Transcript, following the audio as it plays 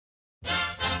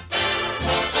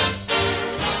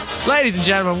Ladies and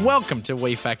gentlemen, welcome to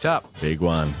We Fact Up. Big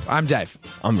one. I'm Dave.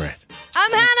 I'm Red.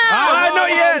 I'm Hannah. Oh, not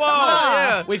yet.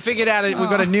 Yeah. We figured out we've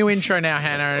got a new intro now,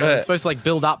 Hannah, and it's supposed to like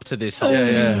build up to this whole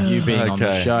thing of you being on the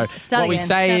Okay. show. Start what we again,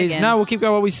 say start is again. no. We'll keep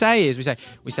going. What we say is we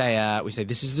say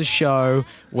this is the show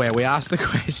where we ask the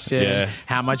question, Yeah.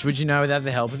 how much would you know without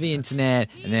the help of the internet,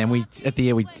 and then we at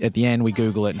the end we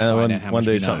Google it and And I find out how want much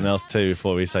to we do know. something else too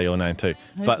before we say your name too.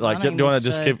 But like, do running you want to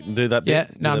this just show? do that bit? Yeah,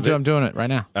 no, Do I'm the doing it right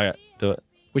now. bit? Okay, do it.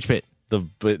 Which bit? The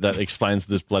bit that explains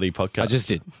this bloody podcast. I just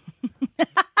did.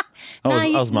 I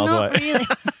was miles away. Really.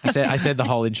 I said the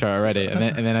whole intro already, and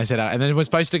then I said, and then we're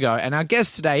supposed to go. And our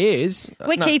guest today is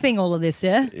We're keeping all of this,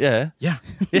 yeah? Yeah. yeah.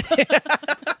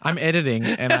 I'm editing,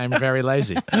 and I'm very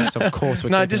lazy, so of course we're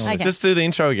No, keeping all Okay. just do the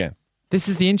intro again. This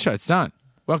is the intro. It's done.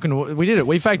 Welcome to we did it.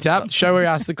 We faked up. The show where we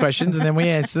ask the questions and then we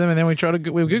answer them and then we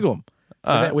Google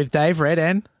them with Dave, Red,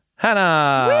 and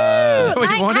Hannah.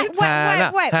 what you wanted?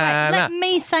 Wait. Hannah. Let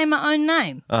me say my own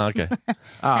name. Oh, okay.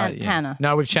 Hannah.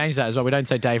 No, we've changed that as well. We don't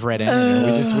say Dave, Red, and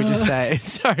anymore. We just say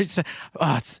it's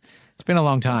been a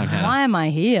long time, Hannah. Why am I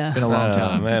here? It's been a long Oh,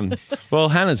 time. man. Well,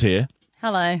 Hannah's here.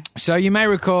 Hello. So you may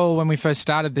recall when we first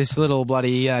started this little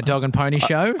bloody dog and pony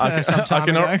show some time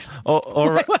ago.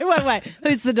 Wait.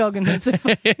 Who's the dog and who's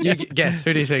the You guess,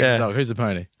 who do you think is the dog? Who's the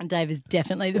pony? Dave is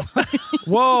definitely the pony.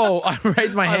 Whoa! I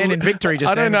raised my hand in victory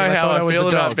just I don't then know because how thought I was feel the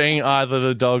about dog. being either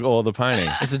the dog or the pony.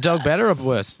 Is the dog better or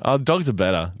worse? Oh, dogs are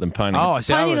better than ponies. Oh, I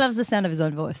see. Pony loves the sound of his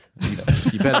own voice.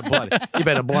 You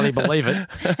better bloody believe it.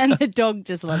 And the dog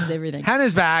just loves everything.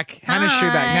 Hannah's back. Hannah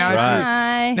Schuback. Now,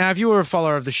 Hi. Now, if you were a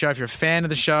follower of the show, if you're a fan of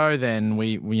the show, then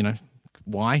we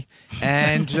why?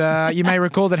 And you may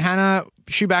recall that Hannah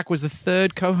Schuback was the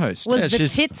third co-host. Was Yeah, the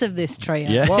she's- tits of this trio.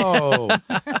 Yeah. Whoa,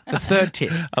 the third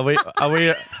tit.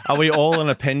 Are we all an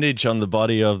appendage on the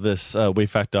body of this We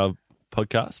Fact Up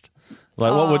podcast?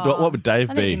 Like, what would Dave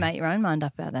I think be? you make your own mind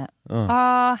up about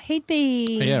that. He'd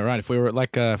be... Yeah, right.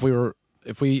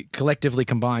 If we collectively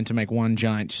combined to make one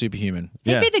giant superhuman.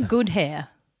 He'd Yeah. be the good hair.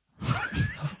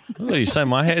 What do you say?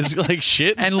 My hair's like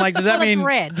shit. And like, does that Well, it's mean?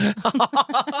 red.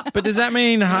 But does that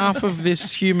mean half of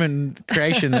this human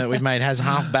creation that we've made has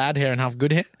half bad hair and half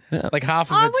good hair? Like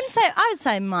half of I it's. wouldn't say. I'd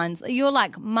say mine's. You're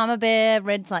like Mama Bear.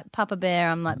 Red's like Papa Bear.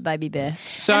 I'm like Baby Bear.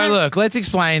 So look, let's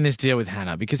explain this deal with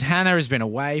Hannah because Hannah has been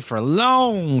away for a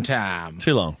long time.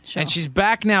 Too long. Sure. And she's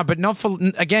back now, but not for.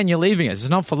 Again, you're leaving us. It's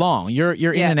not for long. You're in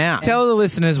Yeah. and out. Tell the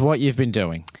listeners what you've been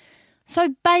doing.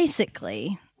 So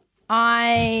basically,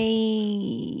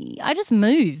 I just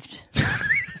moved.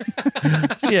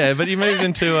 Yeah, but you moved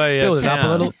into a Build it up a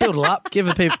town. little. Build it up. Give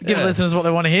the listeners what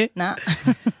they want to hear. Nah,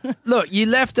 Look, you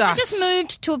left us. I just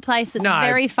moved to a place that's No.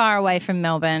 very far away from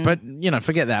Melbourne. But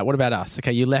forget that. What about us?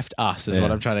 Okay, you left us is Yeah.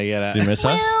 what I'm trying to get at. Do you miss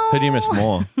us? Who do you miss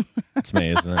more? It's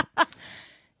me, isn't it?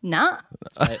 nah.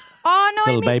 right. Oh no,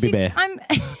 I little miss baby you. bear. I'm.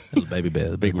 Little baby bear,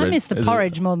 the big I miss the is it-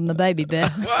 porridge more than the baby bear.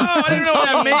 Whoa, I don't know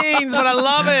what that means, but I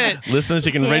love it. Listeners,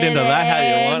 you can read into that how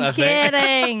you want, I think.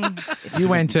 Kidding. You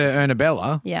went to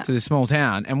Ernabella, Yeah. to this small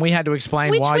town, and we had to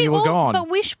explain why you were gone. But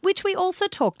which we also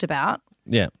talked about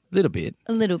Yeah. little bit.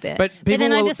 a little bit. But people,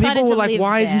 then I were, decided people were to like, live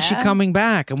why isn't she there. coming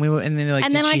back? And then they're like,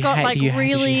 And did then I she got, hate, like, did she hate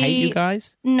really- you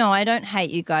guys? No, I don't hate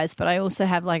you guys, but I also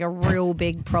have like a real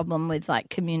big problem with like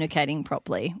communicating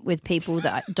properly with people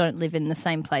that don't live in the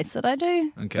same place that I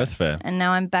do. Okay. That's fair. And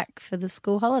now I'm back for the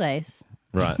school holidays.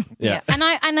 Right. Yeah. And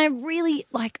I really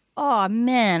like, oh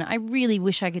man, I really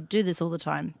wish I could do this all the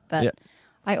time. But Yeah.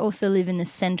 I also live in the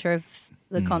center of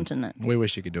the continent. We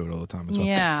wish you could do it all the time as well.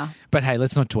 Yeah. But hey,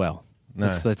 let's not dwell. No.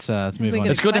 Let's move We're on. gonna-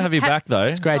 It's good to have you back, though.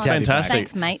 It's great to have you back. fantastic.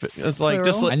 Thanks, mates. It's like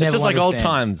just, Plural. I it's never just like wanted old it to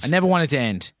end. times. I never want it to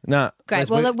end. No. Great. Let's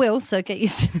Well, move- it will, so get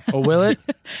used to that. Or will it?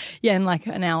 Yeah, in like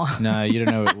an hour. No, you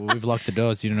don't know. We've locked the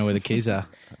doors. You don't know where the keys are.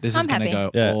 This is I'm going to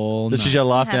happy. go Yeah. all This night. is your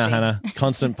life now, Happy. Hannah.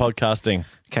 Constant podcasting.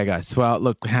 Okay, guys. Well,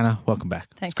 look, Hannah, welcome back.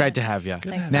 Thanks, It's great man. to have you.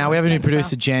 Thanks, Now, man. we have a new Thanks,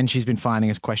 producer, Val. Jen. She's been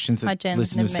finding us questions Hi, that Jen.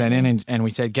 listeners Never sent met in, and we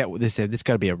said, this has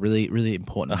got to be a really, really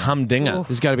important A humdinger. Oh. This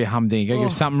has got to be a humdinger. You got to give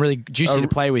us something really juicy to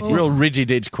play with. Real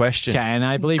ridgy-dig question. Okay, and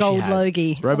I believe Gold she has.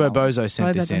 Logie. It's Robo Bozo sent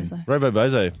Robo this in. Bozo. Robo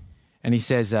Bozo. And he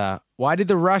says, why did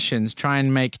the Russians try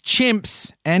and make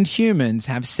chimps and humans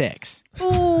have sex?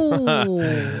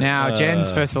 Ooh. Now,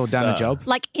 Jen's first of all done a job.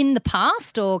 Like in the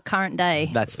past or current day?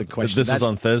 That's the question. This That's is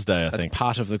on Thursday, I That's think.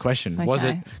 part of the question. Was it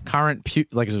Okay. current,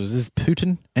 was this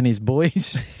Putin and his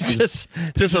boys? just a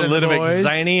Putin and little boys. bit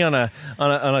zany on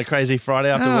a crazy Friday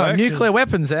after Oh, work. nuclear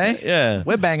weapons, eh? Yeah.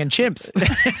 We're banging chimps.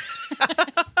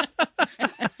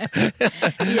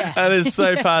 Yeah. That is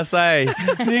so passe.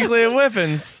 Nuclear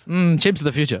weapons. Chimps of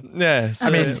the future. Yeah. I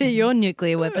mean, see your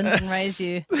nuclear weapons and raise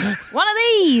you one of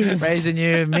these. Raising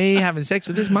you, me having sex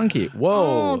with this monkey.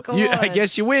 Whoa. Oh, God. I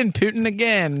guess you win, Putin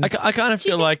again. I kind of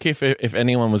feel like if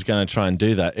anyone was going to try and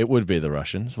do that, it would be the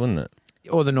Russians, wouldn't it?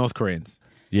 Or the North Koreans.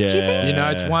 Yeah. you think- You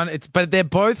know, but they're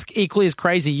both equally as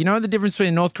crazy. You know what the difference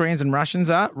between North Koreans and Russians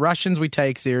are? Russians we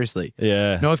take seriously.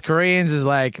 Yeah. North Koreans is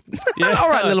like, all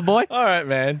right, little boy. All right,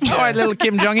 man. All right, little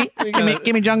Kim Jong-un.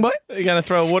 Give me Jong boy. You're going to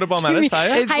throw a water bomb at us,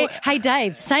 are you? Hey,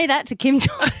 Dave, say that to Kim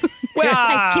Jong. Well,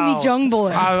 Hey, Kimmy Jong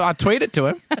boy. I tweet it to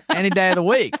him any day of the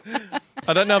week.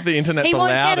 I don't know if the internet's He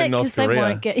won't allowed get it in North because they Korea.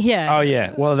 won't get. Yeah. Oh,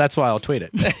 yeah. Well, that's why I'll tweet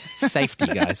it. Safety,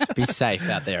 guys. Be safe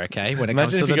out there, okay? When it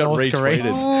Imagine comes if to you the got North retweeted.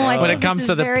 Koreans. Oh, I When think it comes this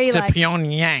to is very, like-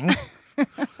 Pyongyang.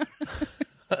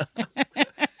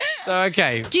 So,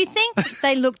 okay. Do you think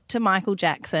they looked to Michael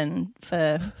Jackson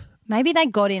for? Maybe they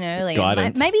got in early.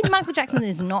 Guidance. Maybe Michael Jackson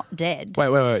is not dead. Wait.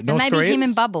 And North maybe Koreans? him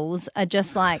and Bubbles are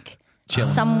just like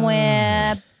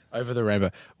somewhere. Over the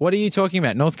rainbow. What are you talking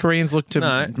about? North Koreans look to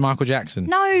No. Michael Jackson.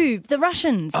 No, the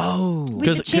Russians. Oh. With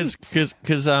the chimps.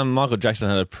 Because Michael Jackson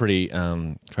had a pretty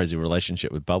crazy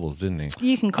relationship with Bubbles, didn't he?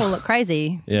 You can call it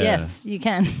crazy. Yeah. Yes, you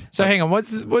can. So hang on,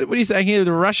 what are you saying here?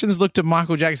 The Russians looked at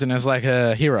Michael Jackson as like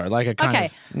a hero, like a kind Okay.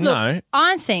 of... Look, No.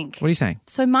 I think. What are you saying?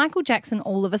 So Michael Jackson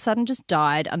all of a sudden just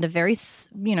died under very,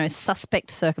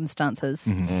 suspect circumstances.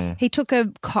 Mm-hmm. He took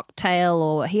a cocktail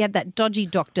or he had that dodgy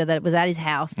doctor that was at his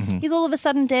house. Mm-hmm. He's all of a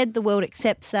sudden dead. The world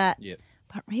accepts that. Yep.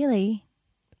 But really,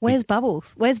 where's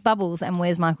Bubbles? Where's Bubbles and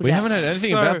where's Michael We Jackson? haven't heard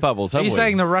anything about Bubbles, have Are you we?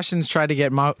 saying the Russians tried to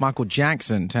get Michael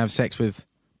Jackson to have sex with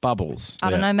Bubbles?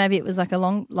 I don't Yeah. know. Maybe it was like a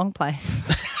long play.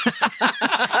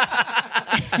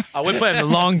 Oh, we're playing the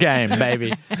long game,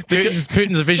 baby.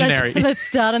 Putin's a visionary. Let's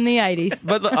start in the 80s.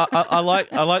 But I like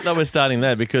that we're starting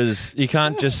there because you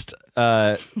can't just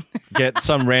get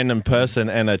some random person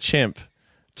and a chimp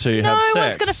to No have sex.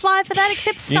 one's going to fly for that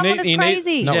except someone is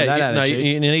crazy. No. with that you attitude.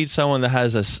 you need someone that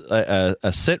has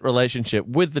a set relationship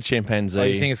with the chimpanzee. Oh,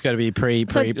 you think it's got to be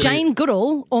So it's Jane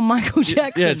Goodall or Michael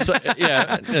Jackson?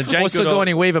 Yeah, Jane or Goodall.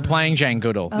 Sigourney Weaver playing Jane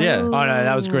Goodall? Yeah. Oh no,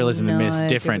 that was Gorillas in the no, Mist.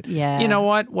 Different. yeah. You know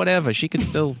what? Whatever. She could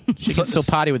still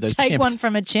party with those Take chimps. one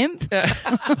from a chimp.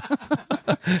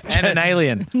 And an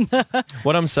alien.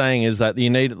 What I'm saying is that you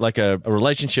need like a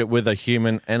relationship with a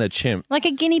human and a chimp. Like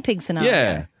a guinea pig scenario.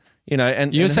 Yeah. You know,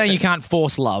 and You're saying you can't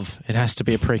force love. It has to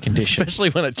be a precondition. especially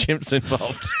when a chimp's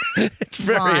involved. It's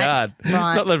very Right, hard. right.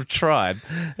 Not that I've tried.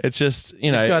 It's just,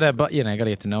 you know. Gotta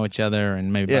get to know each other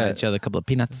and maybe Yeah. buy each other a couple of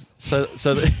peanuts. So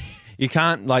you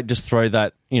can't like just throw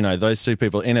that, those two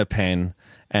people in a pen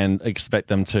and expect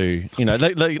them to, What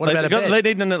about a bed?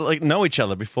 they need to like know each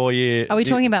other before you. Are we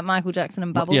talking about Michael Jackson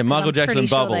and Bubbles? Yeah, 'Cause Michael I'm Jackson pretty and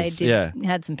sure Bubbles, They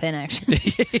had some pen action.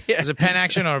 Is it pen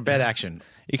action or a bed action?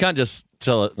 You can't just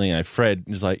tell it, Fred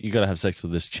is like, you got to have sex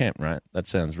with this chimp, right? That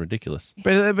sounds ridiculous.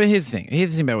 But here's the thing.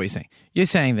 Here's the thing about what you're saying. You're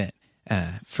saying that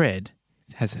Fred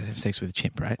has to have sex with a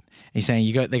chimp, right? And you're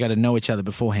saying they got to know each other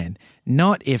beforehand.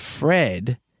 Not if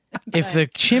Fred. If the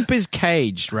chimp is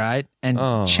caged, right,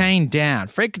 and chained down,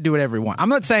 Fred could do whatever he wants. I'm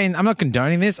not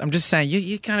condoning this. I'm just saying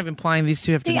you're kind of implying these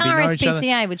two have to The know each other.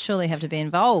 RSPCA would surely have to be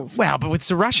involved. Well, but with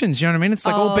the Russians, you know what I mean? It's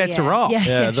like all bets yeah. are off.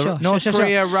 Yeah, the sure. North sure,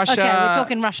 Korea, sure. Russia. Okay, we're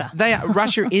talking Russia.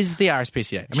 Russia is the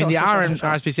RSPCA. I mean, the R in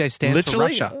RSPCA stands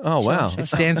Literally? for Russia. Oh, wow. It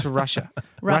stands for Russia.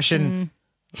 Russian,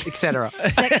 etc.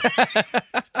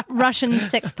 Russian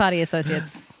Sex Party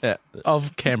Associates. Yeah.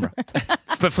 of camera.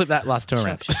 But flip that last two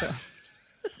around. Sure.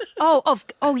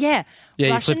 Oh yeah. Yeah,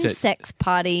 you Russian flipped it. Sex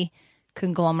Party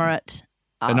conglomerate.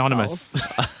 Anonymous.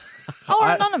 assholes. Oh,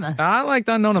 anonymous. I like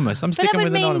the anonymous. I'm But that sticking would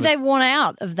with mean anonymous. they want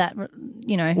out of that, Well,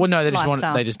 no,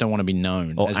 they just don't want to be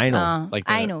known. Or as- anal. like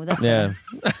the- anal. That's Yeah.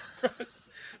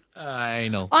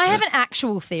 Anal. I have an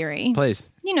actual theory. Please.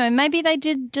 Maybe they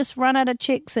did just run out of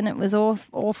chicks and it was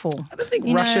awful. I don't think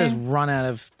You know? Russia's run out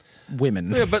of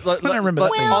women. Yeah, but like, I don't remember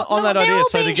that being- Well, on that they're idea, all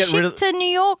so being to get rid of. shipped to New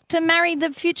York to marry the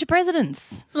future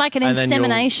presidents, like an And then you'll-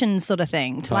 insemination sort of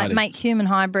thing, to like Tidy. make human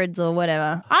hybrids or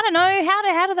whatever. I don't know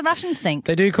how do the Russians think?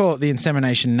 They do call it the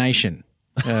insemination nation.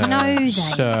 No, they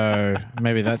So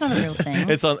maybe That's not a real thing.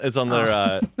 It's on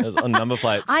their on number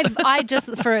plates. I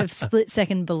just for a split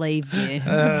second believed you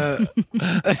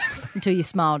until you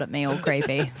smiled at me all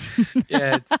creepy.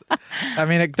 Yeah, I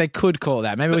mean, they could call it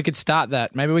that. Maybe we could start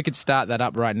that. Maybe we could start that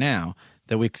up right now.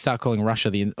 That we start calling Russia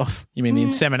the. Oh, you mean the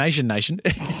insemination nation?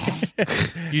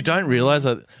 You don't realize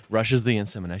that Russia's the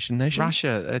insemination nation?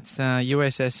 Russia. It's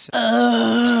USS.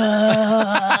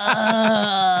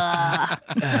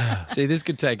 See, this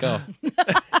could take off.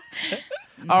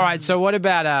 All right. So what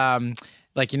about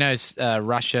Like,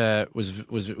 Russia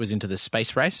was into the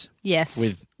space race Yes.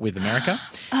 with America.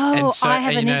 Oh, I have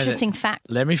and an you know interesting fact.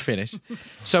 Let me finish.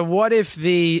 So what if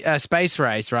the space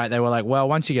race, right, they were like, well,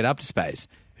 once you get up to space,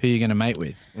 who are you going to mate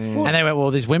with? And they went,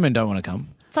 well, these women don't want to come.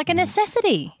 It's like a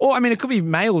necessity. Or, I mean, it could be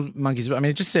male monkeys, but I mean,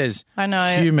 it just says I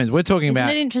know. humans. We're talking Isn't about...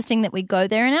 it interesting that we go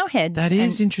there in our heads? That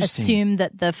is and interesting. Assume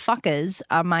that the fuckers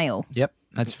are male. Yep,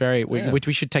 that's very... Which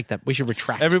we should take that. We should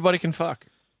retract. Everybody can fuck.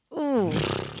 Ooh,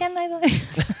 can they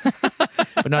though?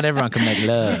 But not everyone can make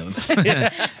love.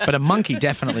 But a monkey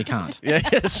definitely can't. Yeah,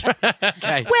 that's right.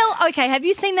 Okay. Well, okay. Have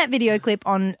you seen that video clip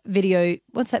on video?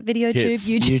 What's that video tube? Hits.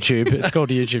 YouTube. It's called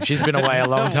YouTube. She's been away a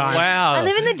long time. Wow. I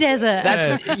live in the desert.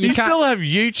 That's You can't- still have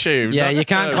YouTube. Yeah, not, you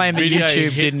can't claim that video YouTube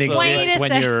hits didn't or- Wait exist a when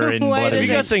sec. you were in Wait a Have bloody...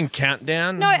 you guys seen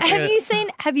Countdown? no,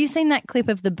 have you seen that clip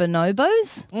of the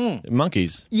bonobos?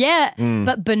 Monkeys. Yeah,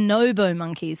 but bonobo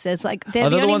monkeys. They're Are the they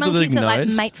the only ones with the monkeys big that like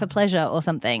nose? mate for pleasure or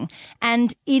something,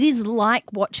 and it is like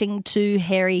watching two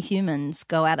hairy humans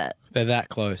go at it. They're that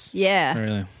close. Yeah,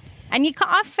 Really. and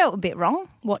I felt a bit wrong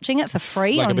watching it for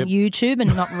free Like a on bit- YouTube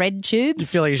and not RedTube. You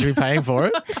feel like you should be paying for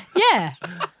it? Yeah,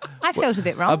 I felt a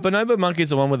bit Are wrong. bonobo monkeys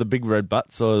the one with the big red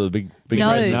butts or the big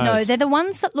No, red nose? no, they're the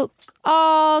ones that look.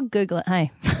 Oh, Google it.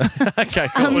 Hey, Okay,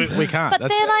 cool. we can't. but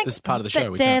That's, they're like this is part of the but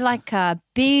show. We they're can't. like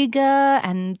bigger,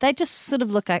 and they just sort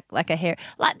of look like a hair,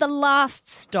 like the last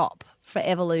stop for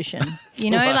evolution. You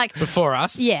know, like Before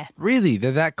us? yeah. Really?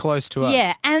 They're that close to us?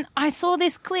 Yeah, and I saw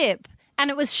this clip, and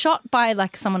it was shot by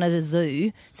like someone at a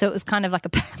zoo, so it was kind of like a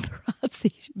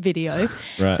paparazzi video.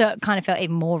 Right. So it kind of felt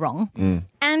even more wrong.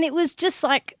 And it was just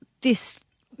like this,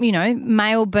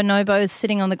 male bonobo is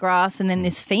sitting on the grass, and then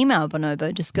this female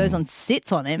bonobo just goes on,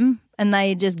 sits on him, and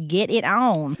they just get it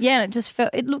on. Yeah, and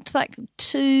it looked like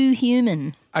too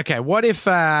human. Okay, what if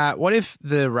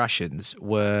the Russians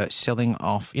were selling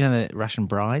off, the Russian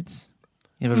brides?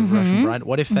 You have a Russian bride?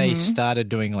 What if they started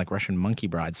doing like Russian monkey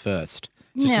brides first?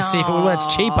 Just to see if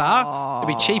it's cheaper. It'd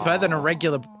be cheaper than a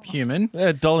regular human.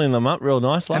 Yeah, dolling them up real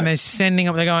nice. Like. And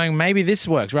they're going, maybe this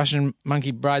works.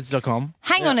 RussianMonkeyBrides.com.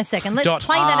 Hang on a second. Let's Dot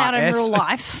play that out in RS. real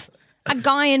life. A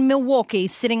guy in Milwaukee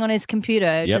sitting on his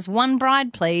computer, just one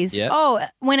bride, please. Yep. Oh,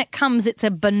 when it comes, it's a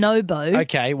bonobo.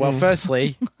 Okay, well,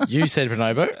 firstly, you said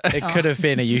bonobo. It could have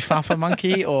been a Ufuffa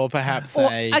monkey or perhaps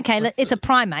It's a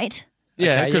primate.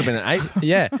 Yeah, Okay, it could have been an ape.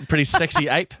 Yeah. Pretty sexy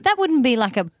ape. That wouldn't be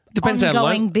like a Depends how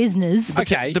ongoing long- business.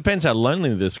 Okay. Depends how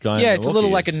lonely this guy Yeah, in it's a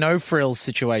little like Milwaukee a is. no-frills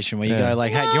situation where you Yeah. go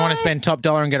like, hey, do you want to spend top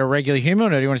dollar and get a regular human,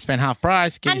 or do you want to spend half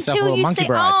price, get yourself a Until little you monkey see,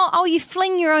 bride? you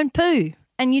fling your own poo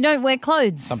and you don't wear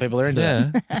clothes. Some people are into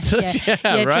that. Yeah. So, Yeah,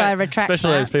 right. try to retract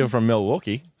Especially that. those people from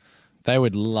Milwaukee. They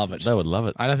would love it. They would love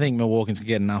it. I don't think Milwaukeeans could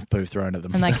get enough poo thrown at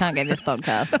them. And they can't get this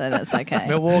podcast, so that's okay.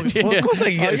 Milwaukee. Well, of course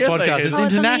they can I get this guess they podcast. can. It's Oh, it's on the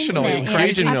international. internet, It's yeah.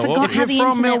 crazy. I forgot If how you're the from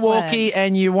internet Milwaukee works.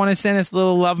 and you want to send us a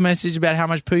little love message about how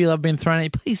much poo you love being thrown at you,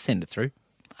 please send it through.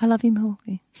 I love you,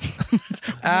 Milwaukee.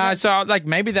 So, like,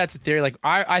 maybe that's a theory. Like,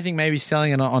 I think maybe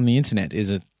selling it on the internet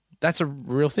that's a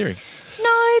real theory.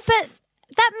 No, but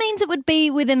that means it would be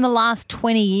within the last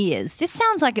 20 years. This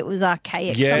sounds like it was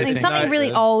archaic. Yeah, something I think really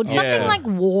so. old, Yeah. something like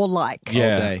warlike.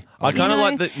 Yeah. day. I kind of You know,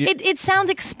 like that. It sounds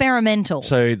experimental.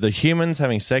 So the humans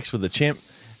having sex with the chimp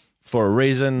for a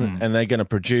reason, and they're going to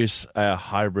produce a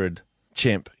hybrid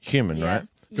chimp human, Yes.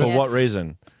 right? For what Yes.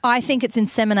 reason? I think it's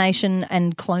insemination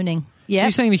and cloning. So Yeah.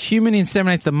 you're saying the human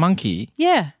inseminates the monkey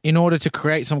Yeah. in order to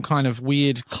create some kind of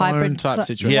weird clone Hybrid type clo-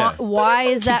 situation? Yeah. Why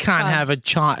is You that? can't fun? have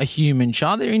a human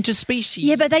child. They're interspecies.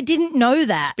 Yeah, but they didn't know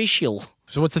that. Special.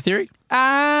 So what's the theory?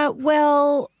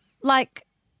 Well, like,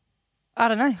 I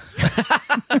don't know.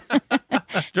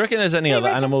 Do you reckon there's any other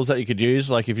animals that you could use?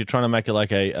 Like if you're trying to make it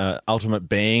like a ultimate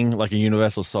being, like a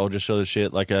universal soldier sort of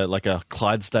shit, like a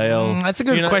Clydesdale. That's a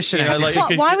good question, actually. like you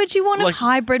could- Why would you want a like-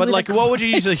 hybrid But with like, a what would you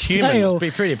use a Clydesdale? human? It'd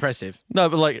be pretty impressive. No,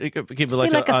 but like it could give it It'd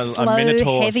be like a slow,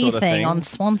 minotaur heavy sort of thing. on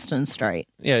Swanston Street.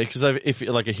 Yeah, because if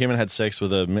like a human had sex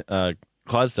with a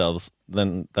Clydesdale,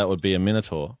 then that would be a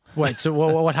minotaur. Wait, so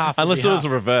what half? would Unless be it was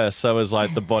half? a reverse, so it was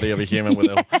like the body of a human with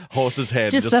a horse's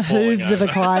head, Just the falling hooves of a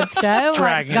over. Clydesdale. Like,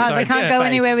 Dragging guys, I its can't own go face.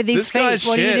 anywhere with these This feet. guy's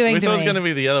What are you shit. doing We to thought it was me? going to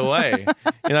be the other way.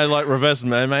 Like reverse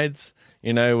mermaids.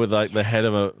 With like the head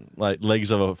of like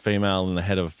legs of a female and the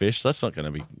head of a fish. That's not going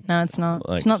to be No, it's not.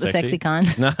 like It's not the sexy kind.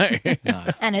 No.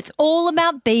 And it's all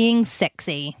about being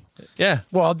sexy. Yeah.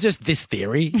 Well, just this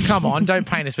theory. Come on, don't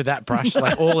paint us with that brush.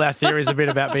 Like all our theories have been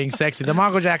about being sexy. The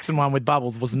Michael Jackson one with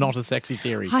bubbles was not a sexy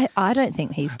theory. I don't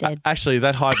think he's dead. Actually,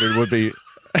 that hybrid would be.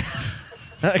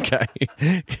 Okay.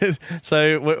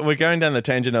 So we're going down the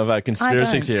tangent of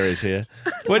conspiracy don't. theories here.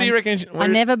 What do you reckon? I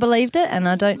never believed it, and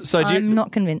I don't. So I'm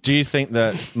not convinced. Do you think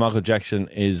that Michael Jackson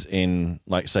is in,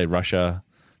 like, say, Russia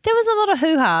There was a lot of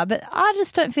hoo-ha, but I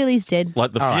just don't feel he's dead.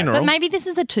 Like the All right. funeral. But maybe this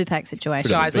is the Tupac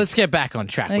situation. Guys, let's get back on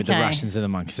track with the Okay. Russians and the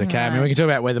monkeys, okay? I mean, we can talk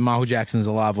about whether Michael Jackson's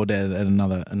alive or dead at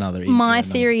another My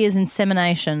theory is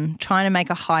insemination, trying to make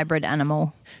a hybrid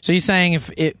animal. So you're saying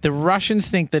if the Russians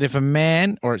think that if a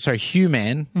man,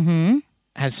 human,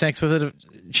 has sex with a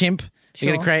chimp, they're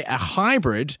going to create a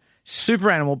hybrid super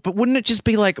animal, but wouldn't it just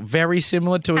be like very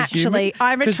similar to a human? Actually,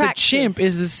 I Because the retract chimp this.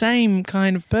 is the same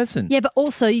kind of person. Yeah, but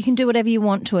also you can do whatever you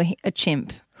want to a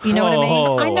chimp. You know what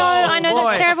I mean? I know boy.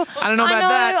 that's terrible. I don't know about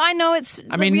that. I know it's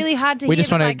really hard to we hear.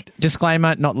 just want but, to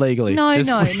disclaimer, not legally. No, Just-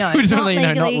 no. we just Not want to let you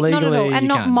know, not legally, not at all. you And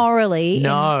not can't. morally.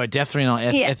 No, definitely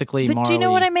not Yeah, ethically, but morally. do you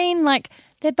know what I mean? Like,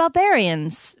 they're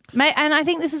barbarians. And I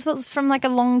think this is what's from like a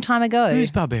long time ago.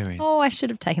 Who's barbarian? Oh, I should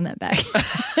have taken that back.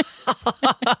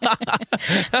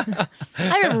 I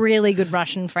have a really good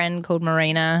Russian friend called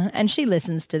Marina, and she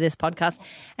listens to this podcast.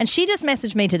 And she just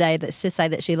messaged me today to say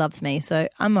that she loves me, so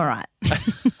I'm all right.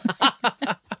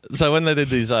 So when they did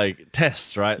these like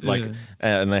tests, right? Like,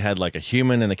 and they had like a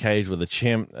human in a cage with a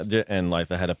chimp, and like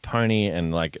they had a pony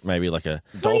and like maybe like a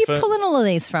Where are you dolphin. pulling all of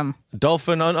these from?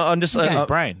 Dolphin. No, I'm just His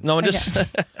brain. No, I'm just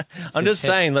I'm just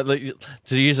saying that like,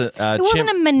 to use a It wasn't chimp.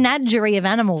 a menagerie of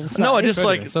animals. No, though. I just Could've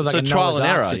like been. it's So it's like a trial Noah's and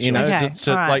error, Ark you know. situation.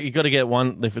 Okay, all right. Like you got to get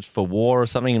one if it's for war or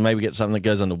something, and maybe get something that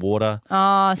goes underwater.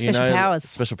 Oh, special powers.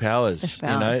 Special powers. Special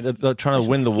You know, powers. they're trying to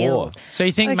win the Special war. skills. So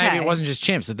you think maybe Okay. it wasn't just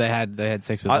chimps that they had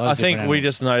sex with? A lot I of think different we animals?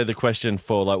 just know the question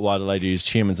for like why do they use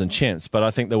humans and chimps, but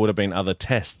I think there would have been other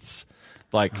tests,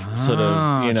 like sort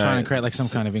of you know trying to create like some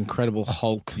kind of incredible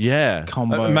Hulk. yeah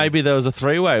combo. Maybe there was a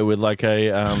three-way with like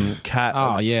a cat.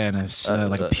 Oh yeah, and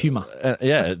like a puma.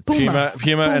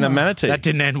 Puma and a manatee. That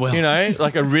didn't end well. You know,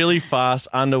 like a really fast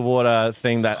underwater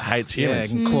thing that hates Yeah,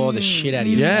 humans. it can claw the shit out of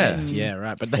your Yeah. face. Yeah,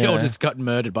 right. But they Yeah. all just got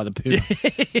murdered by the puma.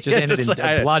 Just ended just in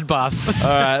a like- bloodbath. All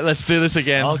right, let's do this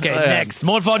again. Okay, Yeah. next.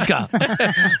 More vodka.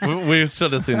 We've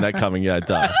sort of seen that coming. Yeah,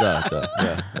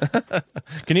 yeah.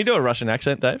 Can you do a Russian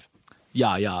accent, Dave?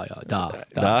 Yeah, da.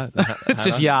 Da. It's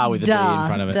just yeah with a D in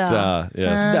front of it. Da.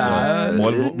 Yes.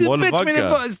 More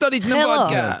vodka. Studied Hello.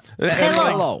 vodka.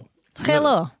 Hello.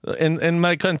 Hello. In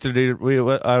my country, we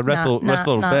wrestle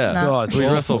no, bear. no. Oh, it's We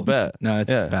awful. wrestle bear. No,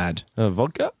 it's Yeah. bad.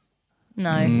 Vodka? No.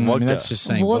 I mean, Vodka. that's just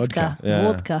saying vodka. Yeah.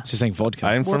 Vodka. It's just saying vodka.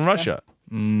 I'm from Vodka. Russia.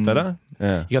 Better?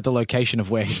 Yeah. You got the location of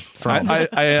where he's from.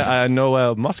 I know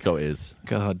where Moscow is.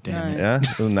 God damn it. Yeah,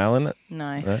 still nailing it.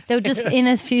 No. They'll just, in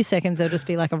a few seconds, there'll just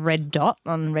be like a red dot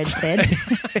on Red's head.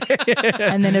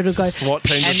 And then it'll go, SWAT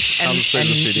team just comes through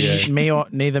the studio.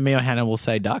 Neither me or Hannah will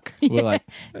say duck. We're like,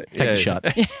 take Yeah. the shot.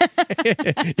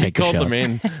 Take the Called shot. them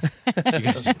in. You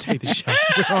guys take the shot.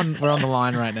 We're on the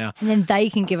line right now. and then they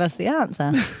can give us the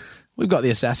answer. We've got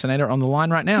the assassinator on the line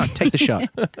right now. Take the shot.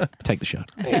 Take the shot.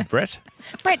 Hey, Brett.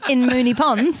 Brett in Mooney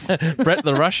Ponds. Brett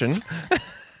the Russian.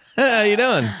 How you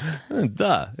doing?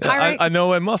 Duh. I know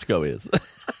where Moscow is.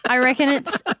 I reckon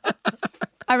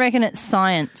it's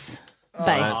science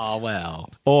based. Oh, well.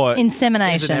 Or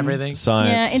Insemination. Isn't everything? science.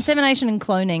 Yeah, insemination and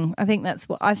cloning. I think that's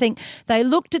what I think. They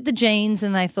looked at the genes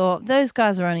and they thought those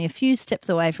guys are only a few steps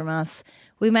away from us.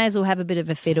 We may as well have a bit of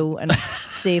a fiddle and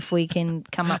see if we can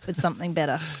come up with something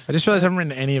better. I just realized I haven't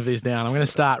written any of these down. I'm going to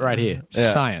start right here. Yeah.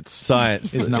 Science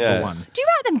Science is number yeah. one. Do you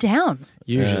write them down?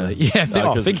 Usually. Yeah.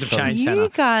 No, 'cause things have it's changed, You Hannah.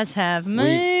 guys have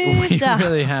moved We up.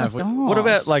 really have. What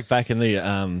about like back in the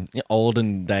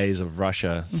olden days of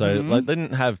Russia? So like they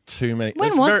didn't have too many. When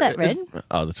it's was that, Red?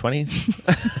 Oh, the 20s.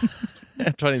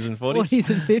 20s and 40s. 40s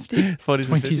and 50s.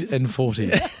 40s and 20s 50s. and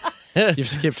 40s. You've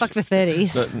skipped. Fuck the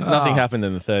 30s. Nothing happened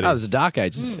in the 30s. Oh, it was the dark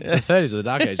ages. The 30s were the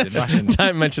dark ages in Russian.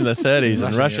 Don't mention the 30s in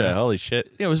Russia, Russia. yeah. Holy shit.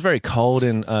 Yeah, it was very cold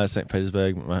in St.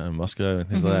 Petersburg, Moscow, and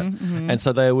things like that. And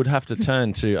so they would have to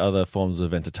turn to other forms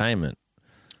of entertainment,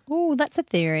 Oh, that's a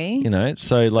theory. you know?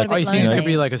 So, like, What Oh, you about think it lonely? could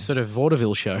be like a sort of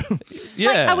vaudeville show? yeah.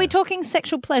 Like, are we talking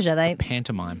sexual pleasure? They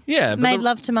Pantomime. yeah, but made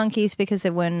love to monkeys because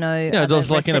there were no. Yeah, it other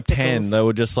was like in a pen. receptacles. They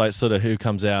were just like sort of who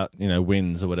comes out,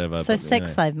 wins or whatever. So but,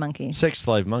 sex slave monkeys. Sex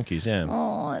slave monkeys, yeah.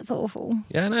 Oh, that's awful.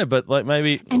 Yeah, I know, but like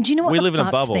maybe And do you know what we the live in a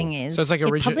fucked bubble. thing is? So it's like it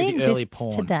original- probably the early exists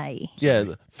porn. today. Yeah,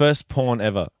 the first porn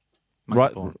ever.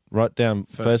 Monkey porn. Write down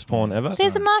first porn ever.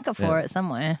 There's a market for it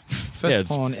somewhere. First Yeah, it's-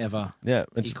 porn ever. Yeah,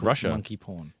 it's equals Russia. Monkey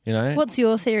porn. You know? What's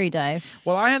your theory, Dave?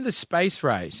 Well, I had the space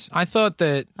race. I thought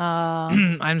that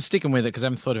I'm sticking with it because I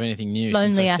haven't thought of anything new.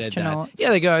 Lonely since I said astronauts. That.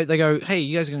 Yeah, they go. Hey,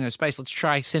 you guys are going to go to space. Let's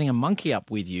try setting a monkey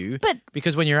up with you. But-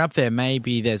 because when you're up there,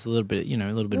 maybe there's a little bit, a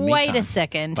little bit. Of me Wait time. a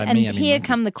second. By And me, I mean here monkey.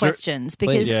 come the questions.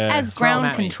 Because Yeah. as Throw 'em ground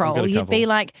at me. We've got control, a you'd be couple.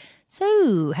 like,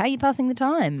 so how are you passing the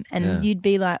time? And you'd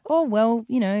be like, oh, well,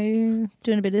 doing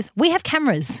a bit of this. We have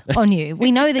cameras on you.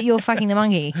 We know that you're fucking the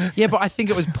monkey. Yeah, but I think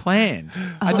it was planned.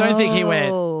 I don't think he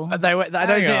went. Oh. They went. I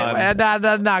don't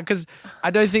think. No, because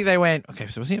I don't think they went. Okay,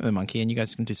 so we'll see the monkey, and you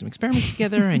guys can do some experiments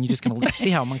together, and you're just going to see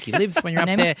how a monkey lives when you're My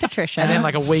up name there. is Patricia. And then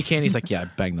like a weekend, he's like, "Yeah, I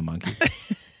banged the monkey."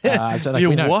 So like, You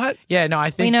we know. what? Yeah, no, I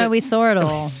think We know that- we saw it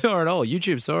all. saw it all.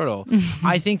 YouTube saw it all.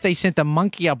 I think they sent the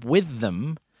monkey up with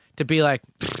them to be like.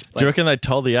 Do you reckon they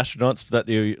told the astronauts that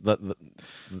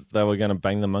they were going to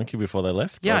bang the monkey before they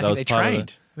left? Yeah, Like, I that think was they part of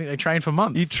trained. I think they trained for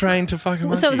months. You trained to fuck a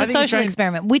monkey? So it was I a think you social trained-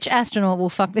 experiment. Which astronaut will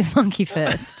fuck this monkey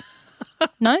first?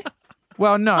 No?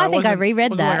 Well, no, I it think I wasn't- reread it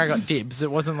wasn't that. like I got dibs. It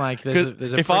wasn't like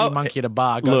there's a If pretty I- monkey at a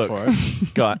bar. Go Look, for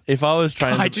it. Guy, if I was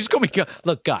trained... Guy, just call me Guy.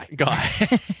 Look, Guy.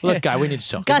 Look, Guy, we need to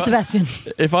talk. Guy Sebastian.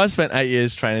 If I spent 8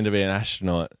 years training to be an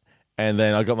astronaut and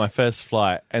then I got my first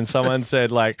flight and someone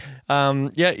said like,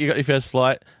 yeah, you got your first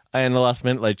flight, and the last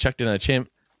minute they chucked in a chimp,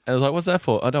 and I was like, what's that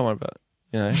for? I don't worry about it.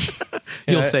 You know,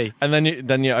 You'll know? see. And then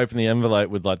you open the envelope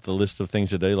with like the list of things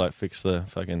to do, like fix the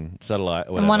fucking satellite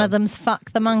or whatever. And one of them's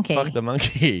fuck the monkey. Fuck the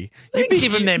monkey. They didn't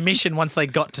give them their mission once they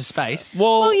got to space.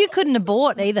 Well, you couldn't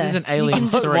abort either. This isn't You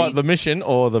Aliens can just- 3. What, the mission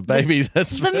or the baby?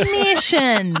 That's The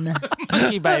mission.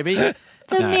 Monkey baby.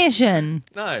 The No. mission.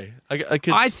 no.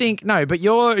 I think no, but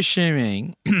you're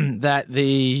assuming that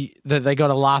they got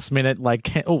a last minute like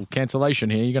cancellation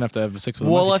here. You're gonna have to have sex with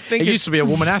a Well, monkey. I think it it- used to be a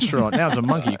woman astronaut. Now it's a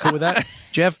monkey. You cool with that,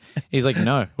 Jeff? He's like,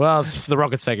 no. Well, the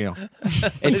rocket's taking off.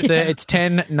 It's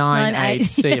 10, 9, 8.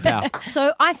 See you, pal.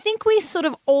 So I think we sort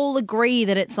of all agree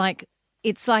that it's like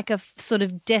a sort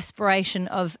of desperation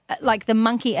of like the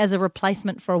monkey as a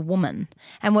replacement for a woman,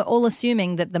 and we're all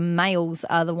assuming that the males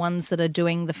are the ones that are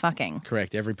doing the fucking.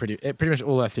 Correct. Pretty much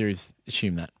all our theories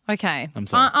assume that. Okay, I'm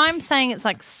sorry. I'm saying it's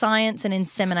like science and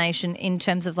insemination in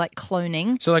terms of like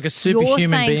cloning. So like a You're superhuman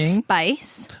saying being.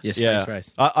 space. Yes, yeah. space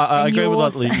race. I And agree with you're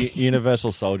like the saying-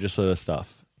 universal soldier sort of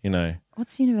stuff. You know,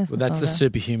 What's universal? Well, that's the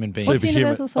soldier? superhuman being. What's superhuman.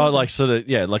 universal soldier? Oh, like sort of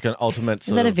like an ultimate. Is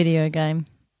Sort that a of, video game?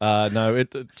 No,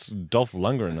 it's Dolph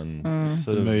Lundgren and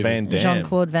sort of movie. Van Damme.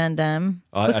 Jean-Claude Van Damme.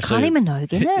 I Was actually- Kylie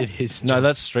Minogue in it? It is. No,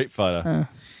 that's Street Fighter.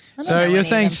 So you're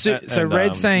saying so And,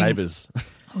 Red's saying, Neighbours.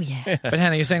 Oh yeah. but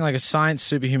Hannah, you're saying like a science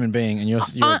superhuman being, and you're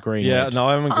agreeing. Yeah, Red. no,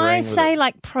 I'm agreeing I with say it.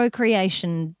 like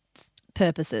procreation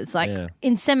purposes, like Yeah.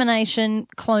 insemination,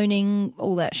 cloning,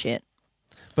 all that shit.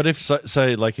 But if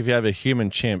so, like if you have a human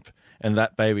chimp and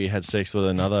that baby had sex with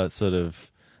another sort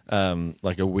of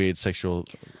like a weird sexual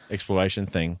exploration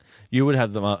thing, you would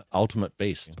have the ultimate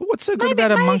beast. But what's so good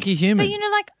about a monkey human? But you know,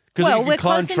 like, 'Cause well, you can we're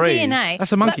clone close in trees. DNA.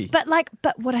 That's a monkey. But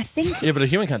what I think, Yeah, but a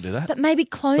human can't do that. but maybe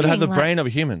cloning. But have the like, brain of a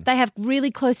human. They have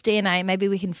really close DNA. Maybe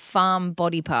we can farm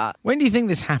body part. When do you think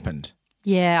this happened?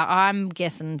 Yeah, I'm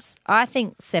guessing. I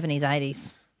think 70s,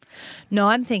 80s. No,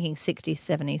 I'm thinking 60s,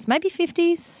 70s, maybe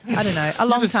 50s. I don't know. A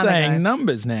long You're just time saying ago.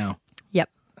 numbers now. Yep.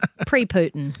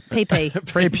 Pre-Putin. PP.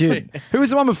 Pre-Putin. Who was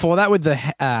the one before that with the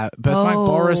birthmark?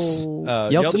 Boris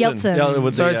Yeltsin. Yeltsin. Yeah,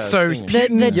 with So the, it's so thing.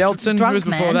 Putin, Yeltsin. Who drunk was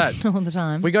before man that? all the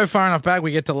time. We go far enough back,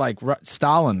 we get to like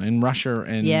Stalin in Russia,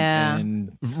 and Yeah.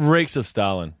 and reeks of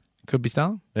Stalin. could be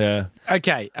Stalin. Yeah.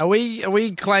 Okay, are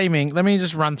we claiming? Let me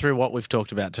just run through what we've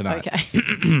talked about tonight.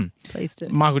 Okay. Please do.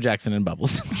 Michael Jackson and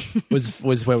Bubbles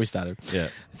was where we started. Yeah.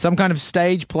 Some kind of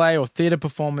stage play or theatre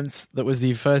performance that was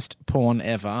the first porn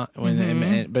ever,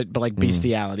 but like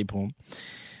bestiality porn.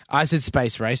 I said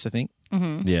space race, I think.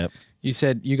 Yeah.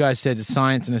 You guys said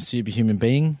science and a superhuman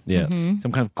being. Yeah.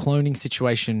 Some kind of cloning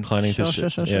situation. Cloning Sure, to sure,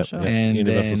 sure, yeah, sure, yeah. sure. And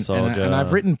Universal then, Soldier. and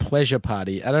I've written pleasure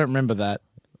party. I don't remember that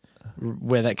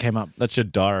where that came up. That's your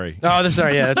diary. Oh,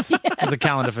 sorry, yeah, that's a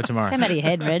calendar for tomorrow. Came out of your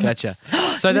head, Red. Gotcha.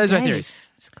 So those are Great. theories.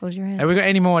 Just called your head. Have we got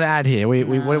any more to add here? What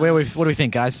do we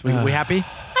think, guys? We happy?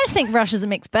 I just think Russia's a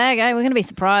mixed bag, eh? We're going to be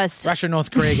surprised. Russia and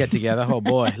North Korea get together. Oh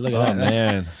boy, look at Oh that.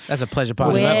 man. That's a pleasure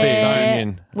party. Well, that'd be its own We're,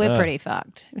 union. we're pretty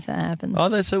fucked if that happens.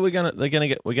 Oh, so we're gonna get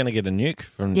a nuke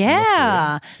from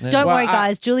yeah. North Korea. Don't Well, worry,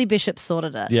 guys. Julie Bishop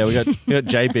sorted it. Yeah, we got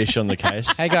Jay Bish on the case.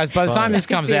 Hey guys, by the time Fine. this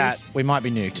comes out, we might be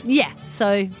nuked. Yeah.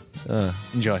 So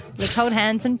Enjoy. let's hold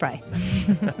hands and pray.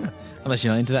 Unless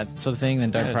you're not into that sort of thing, then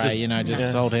don't Yeah, pray. just- Just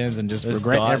yeah. hold hands and just Just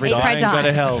regret die, everything. Pray, die, and die. go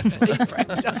to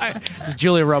hell. Just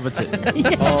Julia Roberts it.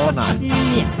 Oh no.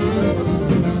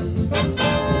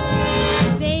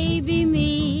 Baby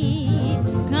me,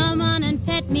 come on and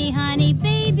pet me, honey,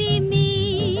 baby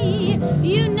me.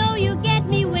 You know you get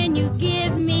me when you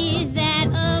give me that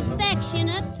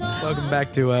affectionate talk. Welcome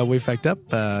back to We Fact Up.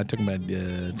 Talking about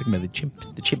the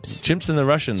chimps. Chimps and the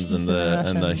Russians and the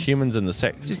Russians. humans and the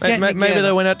sex. Just Maybe, getting maybe they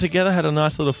together. went out together, had a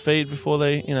nice little feed before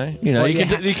they, Well,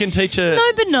 you can teach a.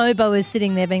 No bonobo is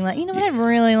sitting there being like, you know what I'd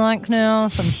really like now?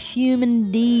 Some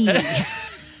human D.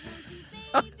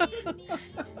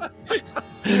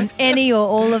 in any or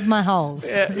all of my holes.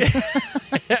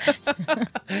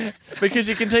 Because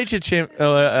you can teach a chimp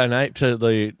or an ape to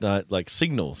do like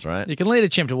signals, right? You can lead a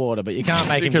chimp to water, but you can't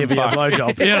make him can give you a fuck.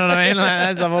 blowjob. You know what I mean?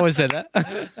 I've always said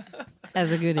that. As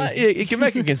a goodie. Yeah, you can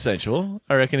make it consensual,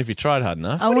 I reckon, if you tried hard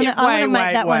enough. I want to Wait,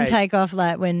 make that one wait. take off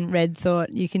like when Red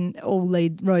thought you can all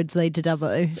roads lead to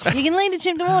Dubbo. You can lead a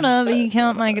chimp to water, but you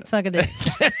can't make it suck a dick.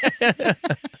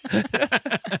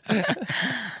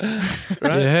 You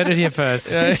heard it here first.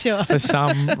 Sure. For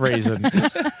some reason.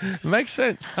 Makes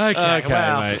sense. Okay,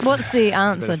 wow. mate. What's the Bit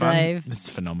answer, of fun. Dave? This is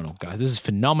phenomenal, guys. This is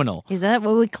phenomenal. Is that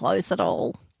were we close at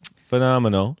all?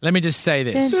 Phenomenal. Let me just say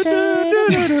this.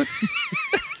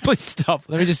 Please stop.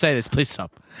 Let me just say this. Please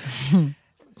stop.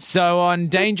 So on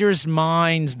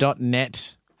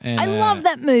dangerousminds.net. And, I love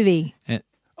that movie.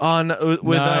 On with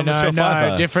Michelle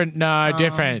Pfeiffer. different.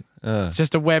 Different. It's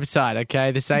just a website,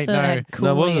 okay? This ain't I thought it no. had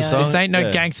No, what was the Coolio. song? This ain't no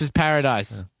Yeah. gangster's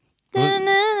paradise.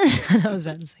 I was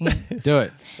about to sing it. Do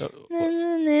it.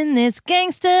 In this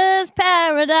gangster's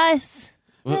paradise.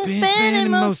 We're spending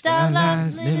most our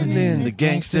lives living in the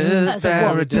gangster's As I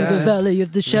walk through the paradise. valley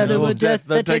of the shadow of death,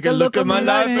 I take a look at my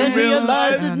life and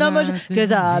realize it's not much,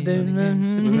 because I've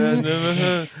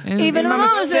been. Even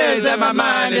Mama says that my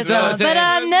mind is lost, but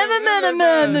I never met a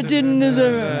man that didn't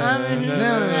deserve it.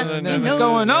 What's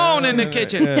going on in the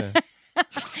kitchen?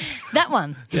 That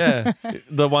one. Yeah,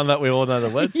 the one that we all know the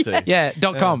words to. Yeah,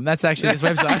 .com. That's actually this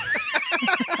website.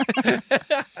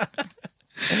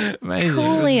 Amazing.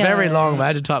 Coolio. It was very long, but I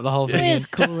had to type the whole thing in. Where's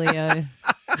Coolio?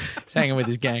 He's hanging with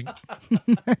his gang.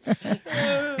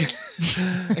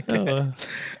 Okay.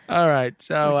 All right.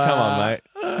 So Come on, mate.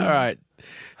 All right.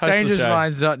 Host the show.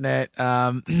 Dangerousminds.net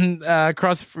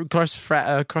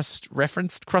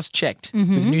cross-checked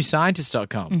with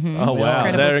newscientist.com. Oh, wow.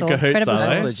 Credible They're in source, cahoots, credible are source.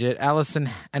 they? That's legit. Allison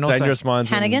and also Dangerous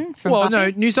Minds. Hannigan from Well, Buffy? no,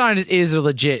 New Scientist is a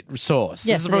legit source.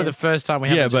 Yes, This is it probably the is. first time we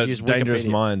Yeah, haven't just but used Dangerous Wikipedia.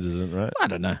 Minds isn't, right? I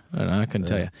don't know. I couldn't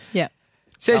tell you. Yeah.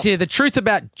 Says here, the truth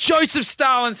about Joseph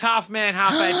Stalin's half-man,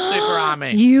 half-ape super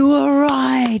army. You were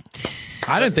right.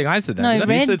 I don't think I said that. No, did I?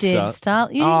 Red said did.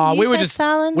 Stalin. You we were said just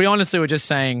Stalin? we honestly were just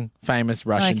saying famous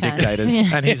Russian Okay. dictators, Yeah.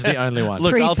 and he's the only one.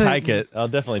 Look, I'll Pre-Putin. take it. I'll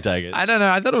definitely take it. I don't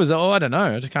know. I thought it was. Oh, I don't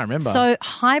know. I just can't remember. So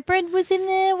hybrid was in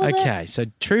there, was it? okay, so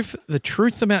the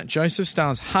truth about Joseph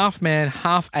Stalin's half-man,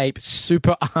 half-ape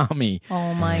super army.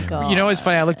 Oh my god. You know what's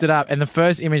funny? I looked it up, and the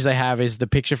first image they have is the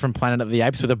picture from Planet of the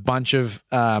Apes with a bunch of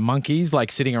monkeys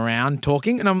like sitting around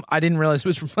talking, and I didn't realize it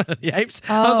was from Planet of the Apes.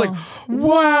 I was like,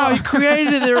 "Wow, he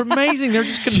created it! They're amazing! They're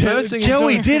just conversing." and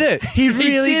Joey talking. did it. He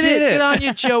really did it. Good on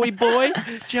you, Joey boy.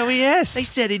 Joey, yes. They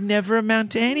said he'd never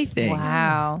amount to anything.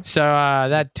 Wow. So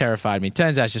that terrified me.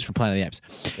 Turns out it's just from Planet of the Apes.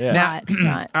 Yeah. Now,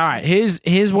 Right. all right,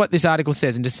 here's what this article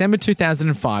says. In December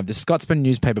 2005, the Scotsman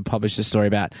newspaper published a story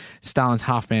about Stalin's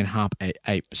half-man,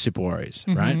 half-ape super warriors,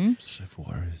 right? Super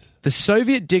Warriors. The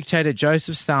Soviet dictator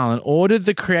Joseph Stalin ordered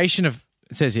the creation of,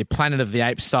 it says here, Planet of the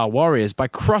Apes-style warriors by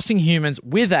crossing humans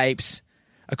with apes,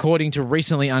 according to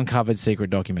recently uncovered secret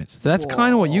documents. So that's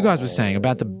kind of what you guys were saying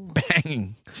about the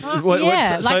banging.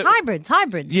 Hybrids.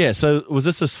 Yeah, so was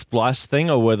this a splice thing,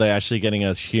 or were they actually getting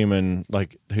a human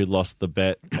like who lost the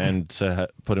bet and to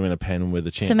put him in a pen with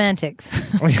a chimp? Semantics.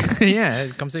 Yeah,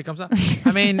 comes here, comes up.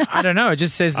 I mean, I don't know. It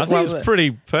just says... I think it's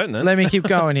pretty pertinent. Let me keep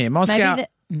going here. Moscow... Sorry.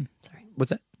 What's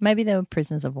that? Maybe they were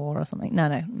prisoners of war or something. No.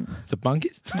 The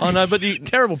bunkies? Oh no, but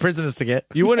Terrible prisoners to get.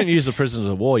 you wouldn't use the prisoners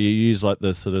of war. You use like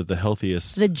the sort of the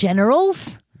healthiest. The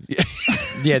generals?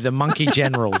 Yeah, the monkey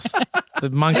generals. The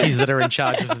monkeys that are in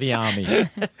charge of the army.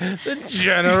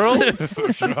 generals.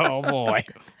 Oh, boy.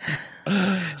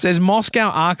 Says Moscow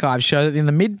archives show that in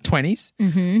the mid-20s,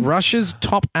 Russia's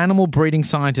top animal breeding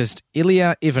scientist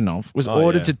Ilya Ivanov was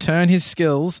ordered to turn his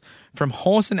skills from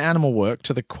horse and animal work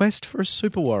to the quest for a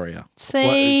super warrior.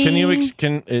 See? Can you?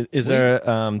 Is there?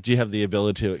 Do you have the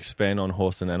ability to expand on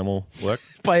horse and animal work?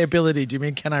 By ability, do you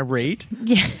mean can I read?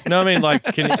 Yeah. No, I mean like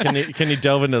can you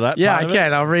delve into that? Yeah, part I of it?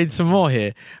 can. I'll read some more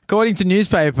here. According to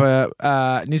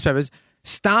newspapers,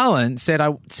 Stalin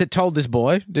told this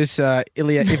boy, Ilya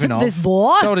Ivanov, This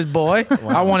boy? told his boy,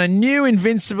 I want a new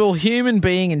invincible human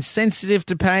being insensitive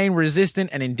to pain,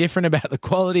 resistant and indifferent about the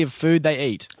quality of food they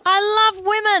eat. I love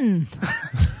women.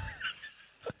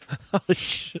 Oh,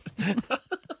 shit.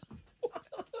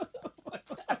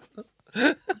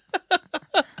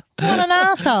 What an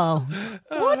asshole.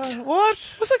 What?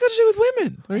 What's that got to do with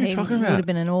women? What are you He talking would about? have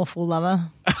been an awful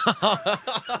lover.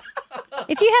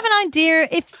 If you have an idea,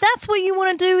 if that's what you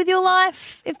want to do with your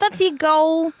life, if that's your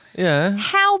goal, Yeah.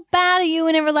 how bad are you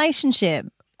in a relationship?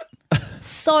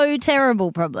 So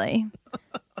terrible, probably.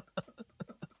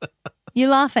 You're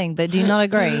laughing, but do you not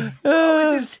agree? What are we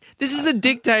This is a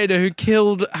dictator who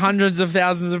killed hundreds of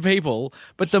thousands of people,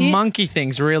 but the monkey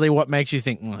thing's really what makes you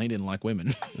think, well, he didn't like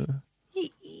women.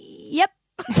 Yep.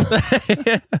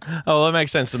 Oh, that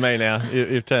makes sense to me now.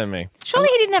 You've turned me. Surely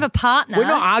he didn't have a partner. We're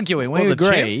not arguing. We Well, the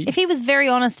agree. If he was very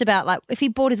honest about, like, if he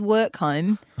brought his work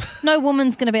home, no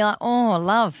woman's going to be like, oh,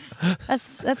 love.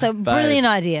 That's a brilliant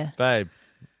idea. Babe.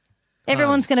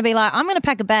 Everyone's going to be like, I'm going to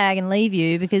pack a bag and leave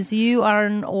you because you are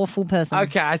an awful person.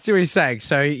 Okay, I see what he's saying.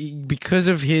 So because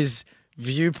of his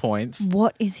viewpoints...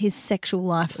 What is his sexual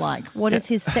life like? What is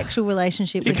his sexual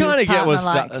relationship You with his kind of get partner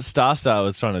what like? Star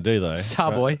was trying to do, though.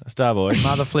 Starboy. Right? Starboy.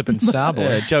 Mother flipping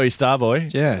Starboy. Yeah, Joey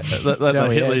Starboy. Yeah. That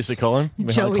Joey Hitler S. used to call him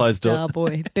behind Joey closed door.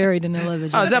 Starboy, buried in a leather Oh,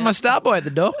 jacket. is that my Starboy at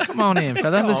the door? Come on in,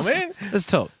 fella. Come on, man. Let's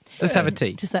talk. Let's have a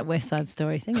tea. Just that West Side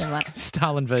Story thing. I'm like,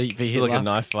 Stalin v Hitler. Like a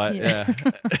knife fight, Yeah.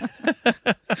 yeah.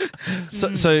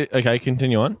 so, okay,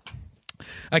 continue on.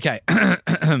 Okay.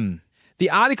 The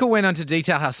article went on to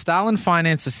detail how Stalin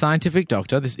financed a scientific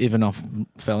doctor, this Ivanov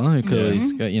fella, who clearly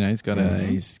he's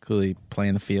clearly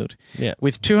playing the field. Yeah.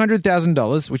 With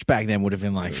 $200,000, which back then would have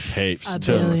been like Heaps. $1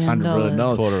 $200 billion.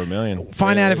 $100 billion. $250,000.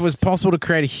 Find out if it was possible to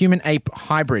create a human-ape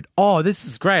hybrid. Oh, this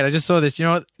is great. I just saw this. You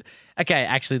know what? Okay,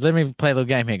 actually, let me play a little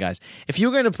game here, guys. If you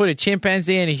were going to put a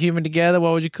chimpanzee and a human together,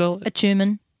 what would you call it? a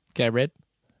tumen. Okay, Red.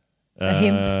 A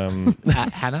himp.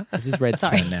 Hannah, this is Red's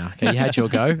turn now. Okay, you had your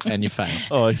go and you failed.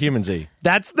 Oh, human Z.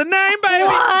 That's the name, baby.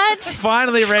 What?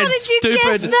 Finally, Red's did you stupid.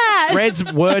 guess that? Red's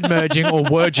word merging or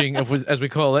wordging, as we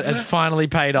call it, has finally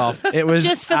paid off. It was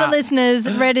Just for the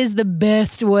listeners, Red is the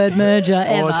best word merger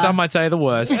ever. or some might say the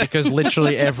worst, because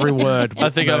literally every word. I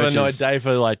think I've merges. annoyed Dave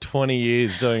for like 20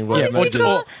 years doing word Yeah, mergers.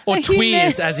 or A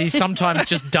tweers, human- as he sometimes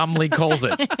just dumbly calls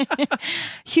it.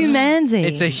 Humanzy.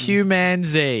 It's a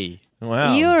humanzy.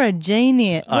 Wow. You're a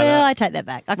genius. know. Well, I take that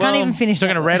back. I can't even finish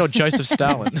Talking that to Red or Joseph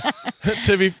Stalin.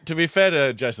 to be fair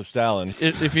to Joseph Stalin,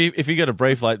 if you get a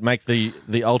brief like make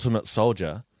the ultimate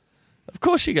soldier, of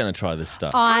course you're going to try this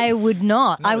stuff. I would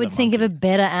not. I would think of a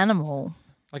better animal,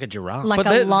 Like a giraffe. like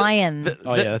But a lion.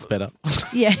 Oh, yeah, that's better.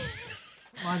 Yeah.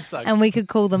 Mine sucked. And we could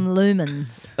call them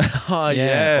lumens. Oh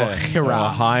Yeah. yeah, Or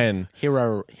giraffe. Hyan.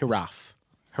 Giraffe.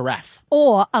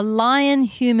 Or a lion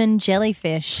human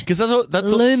jellyfish. Because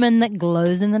that's Lumen that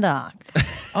glows in the dark.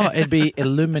 Oh, it'd be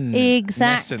illuminate.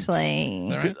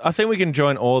 Exactly. I think we can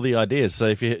join all the ideas. So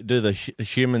if you do the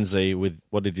human Z with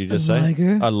what did you just say?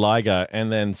 liger. A liger,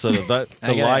 and then sort of the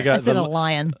Okay. liger, I said a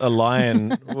lion. a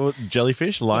lion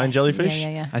jellyfish, lion jellyfish.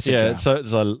 Yeah. I said Yeah, giraffe. so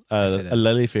it's said a that.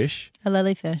 lillyfish A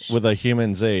lilyfish. with a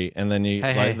human Z, and then you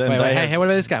Hey, then wait, they hey, have- what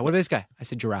about this guy? What about this guy? I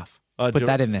said giraffe. Put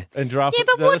that in there. And giraffe. Yeah,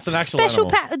 but that's what's an actual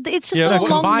special? animal. It's just Yeah, got a no, long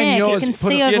combine neck. yours, You can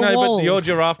put see it- over You know, walls. but your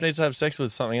giraffe needs to have sex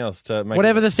with something else to make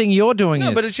Whatever the thing you're doing No,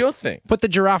 is. but it's your thing. Put the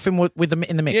giraffe in with the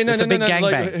in the mix. Yeah, no, It's a big gangbang.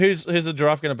 Like, who's the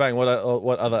giraffe going to bang? What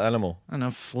other animal? I don't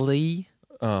know, flea.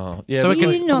 Oh, yeah. So but it can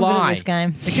You're not good at fly. this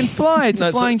game. It can fly. It's No,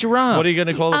 a flying giraffe. What are you going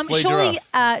to call the flea Surely,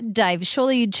 giraffe? Dave,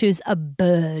 surely you'd choose a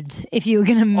bird if you were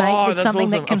going to make it that's something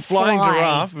awesome. that can a flying fly.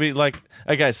 giraffe. Be like,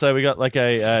 okay, so we got like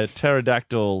a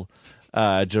pterodactyl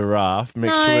giraffe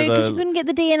mixed No, with because a. you couldn't get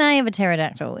the DNA of a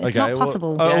pterodactyl. It's not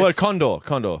possible. Well, condor.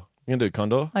 You can do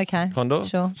condor. Okay, Condor.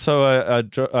 sure. So a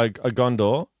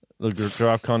gondor. The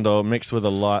giraffe condor mixed with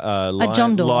a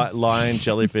John Doe. lion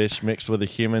jellyfish mixed with a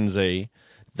human Z.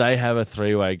 They have a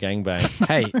three-way gangbang.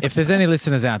 Hey, if there's any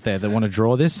listeners out there that want to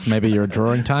draw this, maybe you're a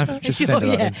drawing type, just send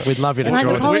it Yeah. on. We'd love you to Like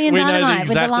draw Napoleon this. we know Dynamite with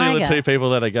the exactly the liger. two people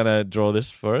that are going to draw this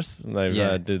for us. They've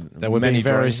Yeah, did that we're many being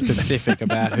very drawings. specific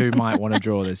about who might want to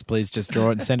draw this. Please just draw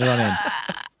it and send it on in.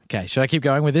 Okay, should I keep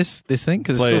going with this thing?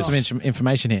 Because there's still Please. some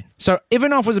information here. So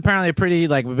Ivanov was apparently a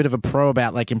bit of a pro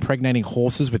about like impregnating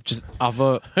horses with just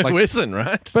other like. Listen,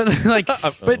 right? But like,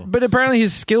 but apparently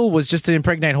his skill was just to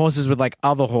impregnate horses with like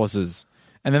other horses.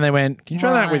 And then they went, "Can you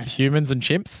try that Right. with humans and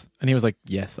chimps?" And he was like,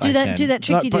 "Yes, I Do that. can." Do that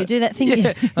trick Like, you do. but- Do that thing.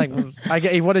 Yeah, You like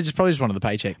he wanted just wanted the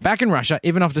paycheck. Back in Russia,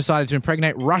 Ivanov decided to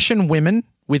impregnate Russian women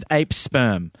with ape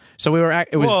sperm. So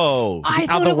it was Whoa. I the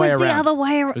thought other it was way the around. other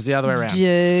way around. It was the other way around.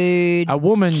 Dude, A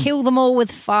woman kill them all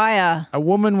with fire. A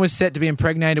woman was set to be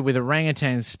impregnated with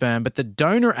orangutan sperm, but the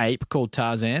donor ape, called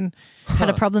Tarzan, Had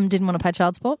a problem. Didn't want to pay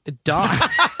child support. died.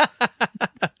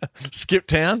 Skip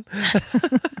town.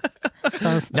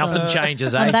 Nothing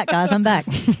changes, I'm eh? back, guys. I'm back.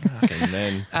 Fucking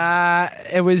men.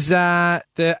 It was the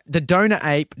donor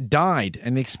ape died,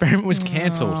 and the experiment was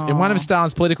cancelled. In one of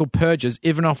Stalin's political purges,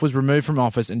 Ivanov was removed from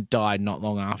office and died not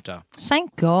long after.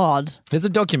 Thank God. There's a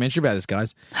documentary about this,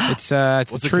 guys. It's the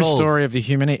What's it true called? story of the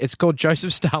human. It's called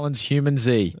Joseph Stalin's Human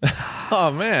Z.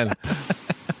 Oh, man.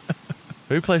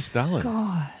 Who plays Stalin?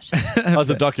 God. That was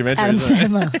a documentary. Adam isn't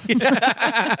it?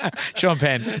 Sandler. Sean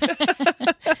Penn.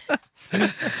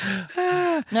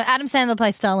 No, Adam Sandler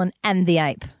plays Stalin and the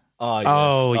ape. Oh, yes.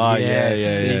 Oh, yes.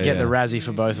 Yeah, You get the Razzie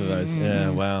for both of those. Yeah,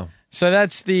 wow. So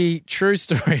that's the true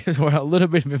story. Well, a little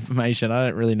bit of information. I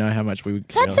don't really know how much we would.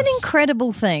 That's an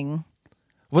incredible thing.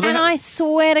 Well, And I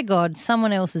swear to God,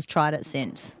 someone else has tried it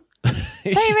since. Do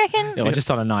you reckon? Yeah,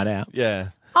 just on a night out. Yeah.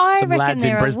 I Some reckon lads in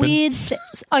there are Brisbane. weird.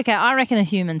 Okay, I reckon a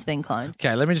human's been cloned.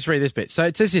 Okay, let me just read this bit. So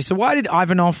it says this. So why did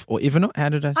Ivanov, or Ivanov, how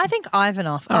did I say? I think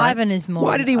Ivanov. All right. Ivan is more.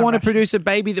 Why did he want to Russian. produce a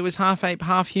baby that was half ape,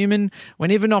 half human?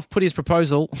 When Ivanov put his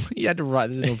proposal, he had to write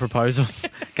this little proposal.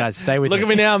 Guys, stay with Look me. at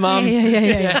me now, Mum.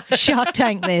 Yeah. Shark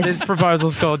Tank this. This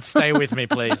proposal's called Stay With Me,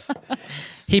 Please.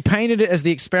 He painted it as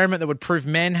the experiment that would prove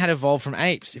men had evolved from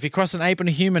apes. If you cross an ape and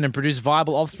a human and produce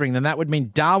viable offspring, then that would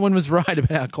mean Darwin was right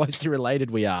about how closely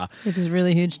related we are. Which is a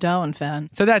really huge Darwin fan.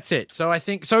 So that's it. So I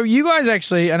think, so you guys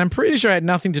actually, and I'm pretty sure I had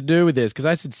nothing to do with this because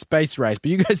I said space race,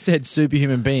 but you guys said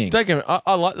superhuman beings. Don't get me,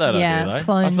 I like that Yeah, idea, though. I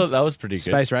clones. thought that was pretty good.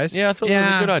 Space race? Yeah, I thought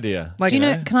that was a good idea. Like, Do you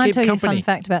know? Can I keep tell you a company. fun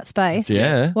fact about space?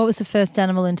 Yeah. What was the first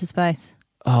animal into space?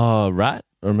 Oh, rat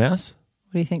or mouse?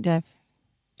 What do you think, Dave?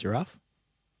 Giraffe?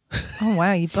 Oh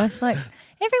wow, you both like.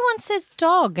 Everyone says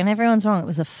dog, and everyone's wrong. It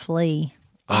was a flea.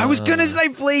 I was going to say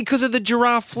flea because of the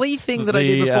giraffe flea thing that I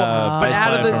did before. But bass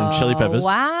out of player the from Chili Peppers.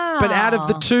 Wow. But out of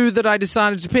the two that I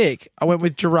decided to pick, I went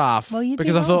with giraffe. Well, you'd be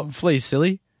because I thought wrong. flea's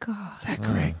silly. God. Is that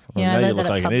correct? Well, Yeah, I now you learned look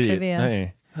that at like pub an idiot, trivia. don't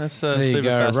you? That's There you super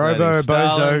go. fascinating. Robo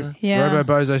Stalin. Bozo. Yeah.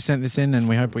 Robo Bozo sent this in, and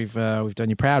we hope we've done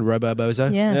you proud, Robo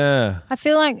Bozo. Yeah. Yeah. I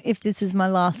feel like if this is my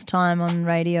last time on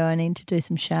radio, I need to do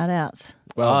some shout outs.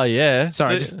 Oh, yeah.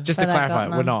 Sorry, Do- just to But I got clarify,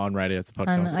 none. we're not on radio. It's a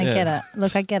And podcast. I get it.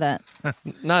 Look, I get it.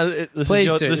 No, this Please is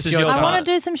your, do. this It's is your your time. I time. want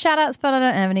to do some shout outs, but I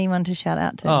don't have anyone to shout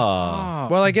out to. Oh. Oh.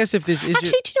 Well, I guess if this is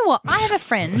Actually, do you know what? I have a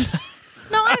friend.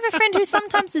 No, I have a friend who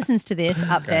sometimes listens to this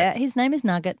up there. His name is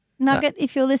Nugget. Nugget,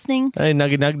 if you're listening. Hey,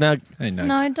 Nugget, Nug, Nug. Hey, Nugs.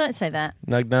 No, don't say that.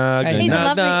 Nug, Nug, Hey, He's a Nug,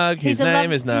 lovely- Nug. he's His a name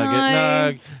lov- is Nugget, No.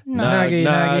 Nug. No. Nuggy,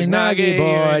 nuggy, nuggy,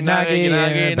 boy, nuggy in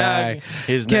the bag.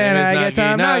 His Can name I is get Nuggy some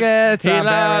Nug. nuggets? He I'm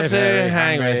loves very, to very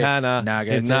hang with hungry. Hannah.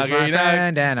 Nuggets His is my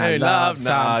friend, and I who love loves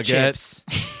some nuggets.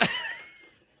 chips.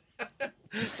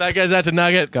 That goes out to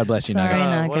Nugget. God bless you, Sorry,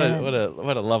 Nugget. Nugget.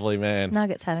 What a lovely man.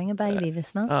 Nugget's having a baby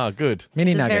this month. Oh, good.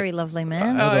 Mini He's a Nugget. very lovely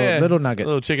man. Little nugget.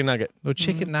 Little chicken nugget. Little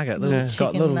chicken nugget. Little, got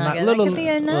Chicken little nugget. little, That could be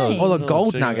her name. Or a Little gold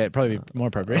chicken. nugget, probably be more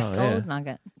appropriate. Gold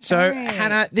nugget. So,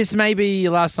 Hannah, this may be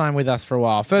your last time with us for a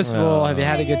while. First of all, have you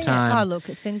had a good time? Oh, look,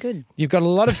 it's been good. You've got a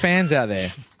lot of fans out there,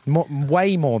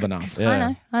 way more than us.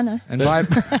 Yeah. I know. And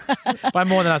by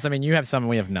more than us, I mean you have some and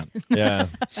we have none. Yeah.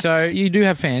 So you do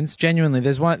have fans, genuinely.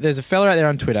 There's a fella out there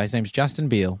on Twitter. His name's Justin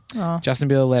Beale. Oh. Justin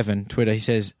Beale 11, Twitter. He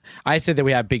says, I said that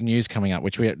we have big news coming up,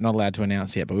 which we're not allowed to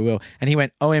announce yet, but we will. And he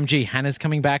went, OMG, Hannah's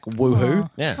coming back. Woohoo.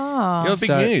 Yeah. Oh. You're big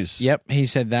So, news. Yep, he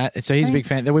said that. So he's a big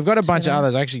fan. We've got a bunch of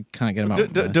others. I actually can't get them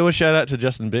up. Do a shout out to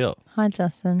Justin Beale. Hi,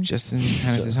 Justin. Justin,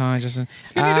 Hannah says hi, Justin.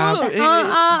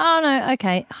 Oh, no.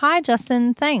 Okay. Hi,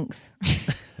 Justin. Thanks.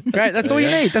 Great, that's all you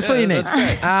need. That's all you need. That's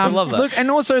great. I love that. Look,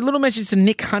 and also a little message to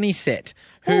Nick Honeysett,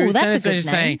 who Ooh, sent that's us a a good message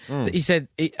saying, he said,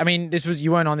 I mean, this was,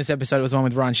 you weren't on this episode, it was one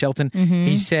with Ryan Shelton.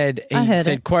 He said, I heard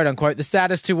it. quote unquote, the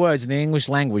saddest two words in the English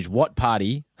language, what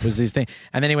party was his thing.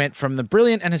 And then he went from the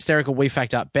brilliant and hysterical We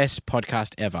Fact Up, best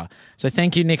podcast ever. So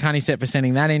thank you, Nick Honeysett, for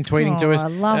sending that in, tweeting to us.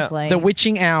 Lovely. The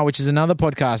Witching Hour, which is another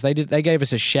podcast, they gave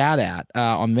us a shout out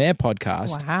on their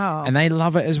podcast. Wow. And they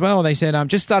love it as well. They said,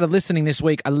 just started listening this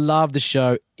week. I love the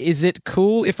show. Is it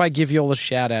cool if I give you all a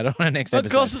shout out on our next Of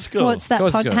episode? course it's cool. What's that?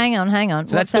 Of course it's good. Hang on. So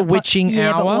What's that's that the Witching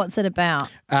Yeah, Hour. but what's it about?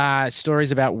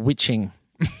 Stories about witching.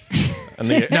 And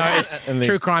the- No, it's and the-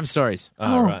 true crime stories.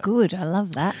 Oh, right. good. I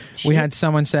love that. We had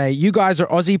someone say, you guys are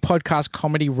Aussie podcast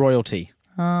comedy royalty.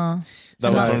 That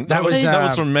So was from, that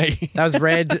was from me. That was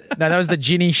Red. No, that was the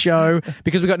Ginny show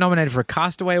because we got nominated for a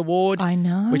Castaway Award. I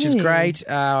know. Which is great.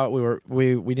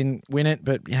 We didn't win it,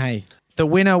 but hey. The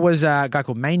winner was a guy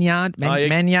called Maynard.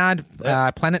 Maynard,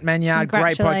 Planet Maynard.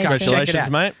 Great podcast. Check it Congratulations,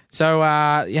 out. mate.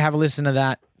 So you have a listen to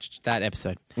that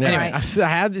episode. Yeah. Anyway, Right. I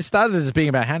had this started as being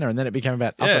about Hannah, and then it became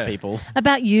about other people.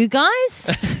 About you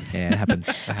guys? Yeah, it happens.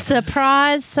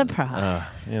 Surprise, surprise.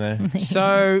 You know.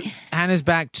 So Hannah's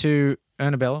back to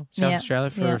Ernabella, South Yep,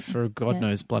 Australia yep, for God yep.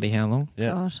 knows bloody how long.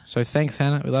 Yeah. God. So thanks,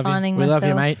 Hannah. We love Finding you. We love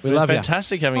you, myself. mate. It's We been love you.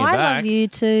 fantastic having you I back. love you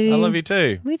too. I love you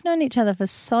too. We've known each other for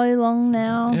so long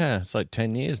now. Yeah, it's like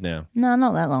 10 years now. No,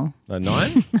 not that long. No,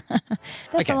 9?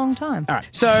 That's a long time. All right.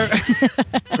 So,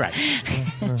 great.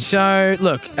 So,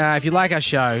 look, if you like our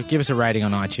show, give us a rating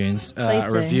on iTunes. Please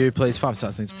a do. review, please. 5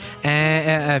 stars, things.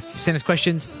 And send us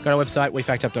questions. Go to our website,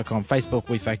 wefactup.com. Facebook,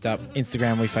 We Fact Up.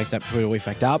 Instagram, We Fact Up. Twitter, We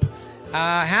Fact Up.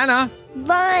 Hannah,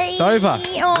 Bye. it's over.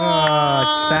 Aw. Oh,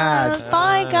 it's sad.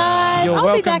 Bye, guys. guys. You're I'll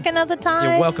welcome. be back another time.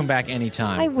 You're welcome back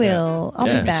anytime. I will. I'll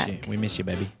Yeah. be back. We miss you,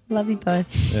 baby. Love you both.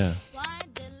 Yeah.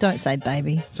 Don't say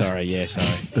baby. Sorry, yeah, sorry.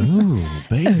 Ooh,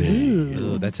 baby.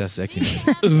 Ooh, that's our sexy voice.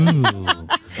 Yeah,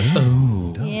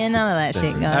 none of that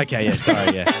shit, guys. Okay, yeah,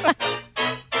 sorry, yeah.